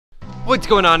What's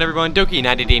going on, everyone?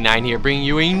 Doki90day9 here, bringing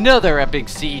you another epic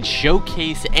siege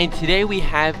showcase, and today we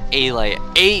have a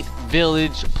 8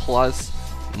 village plus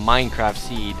Minecraft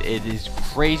seed. It is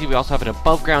crazy. We also have an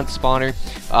above ground spawner,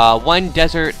 one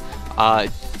desert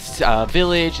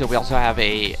village, and we also have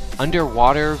a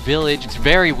underwater village. It's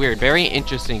very weird, very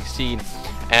interesting seed.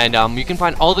 And you can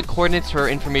find all the coordinates for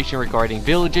information regarding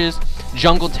villages,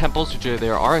 jungle temples, which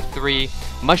there are 3,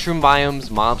 mushroom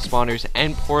biomes, mob spawners,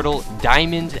 and portal,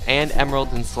 diamonds, and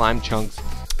emeralds and slime chunks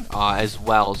as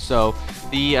well. So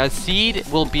the seed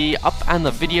will be up on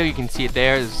the video. You can see it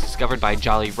there. It's discovered by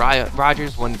Jolly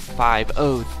Rogers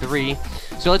 1503.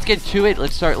 So let's get to it.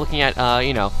 Let's start looking at,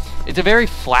 it's a very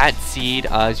flat seed.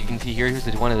 As you can see here, here's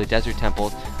one of the desert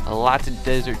temples. Lots of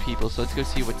desert people. So let's go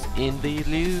see what's in the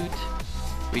loot.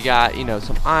 We got,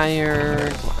 some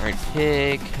iron, some iron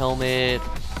pick, helmet,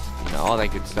 all that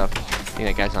good stuff. I think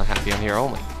that guy's not happy on here. Oh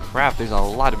my crap, there's a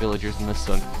lot of villagers in this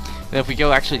one. And if we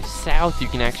go actually south, you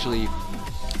can actually,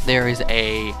 there is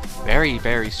a very,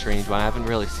 very strange one. I haven't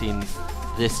really seen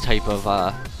this type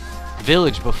of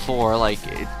village before.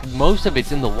 Most of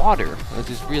it's in the water, which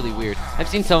is really weird. I've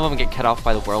seen some of them get cut off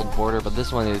by the world border, but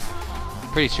this one is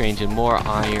pretty strange, and more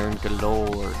iron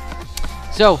galore.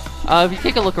 So, if you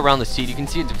take a look around the seed, you can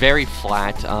see it's very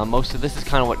flat. Most of this is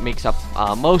kind of what makes up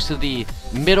most of the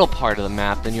middle part of the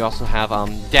map. Then you also have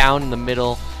down in the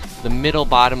middle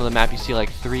bottom of the map, you see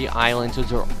 3 islands.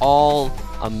 Those are all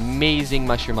amazing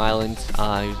mushroom islands.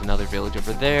 Here's another village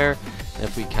over there. And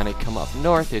if we kind of come up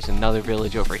north, there's another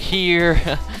village over here.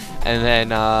 And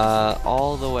then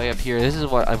all the way up here, this is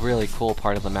a really cool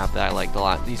part of the map that I liked a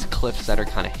lot. These cliffs that are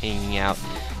kind of hanging out.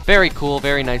 Very cool,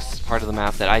 very nice part of the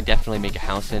map that I definitely make a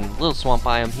house in. Little swamp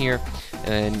biome here,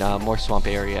 and more swamp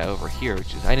area over here,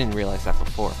 which is, I didn't realize that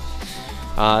before.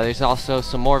 There's also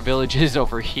some more villages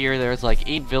over here. There's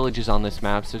 8 villages on this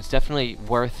map, so it's definitely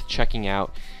worth checking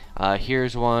out.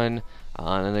 Here's one,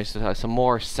 and there's some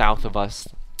more south of us.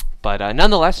 But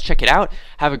nonetheless, check it out.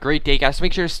 Have a great day, guys.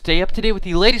 Make sure to stay up to date with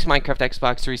the latest Minecraft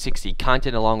Xbox 360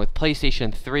 content along with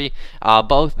PlayStation 3.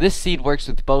 This seed works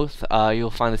with both.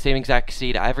 You'll find the same exact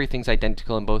seed. Everything's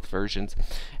identical in both versions.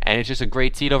 And it's just a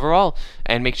great seed overall.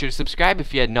 And make sure to subscribe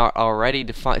if you had not already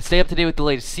to stay up to date with the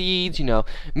latest seeds,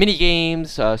 mini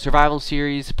games, survival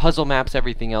series, puzzle maps,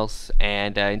 everything else.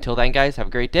 And until then, guys, have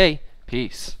a great day.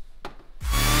 Peace.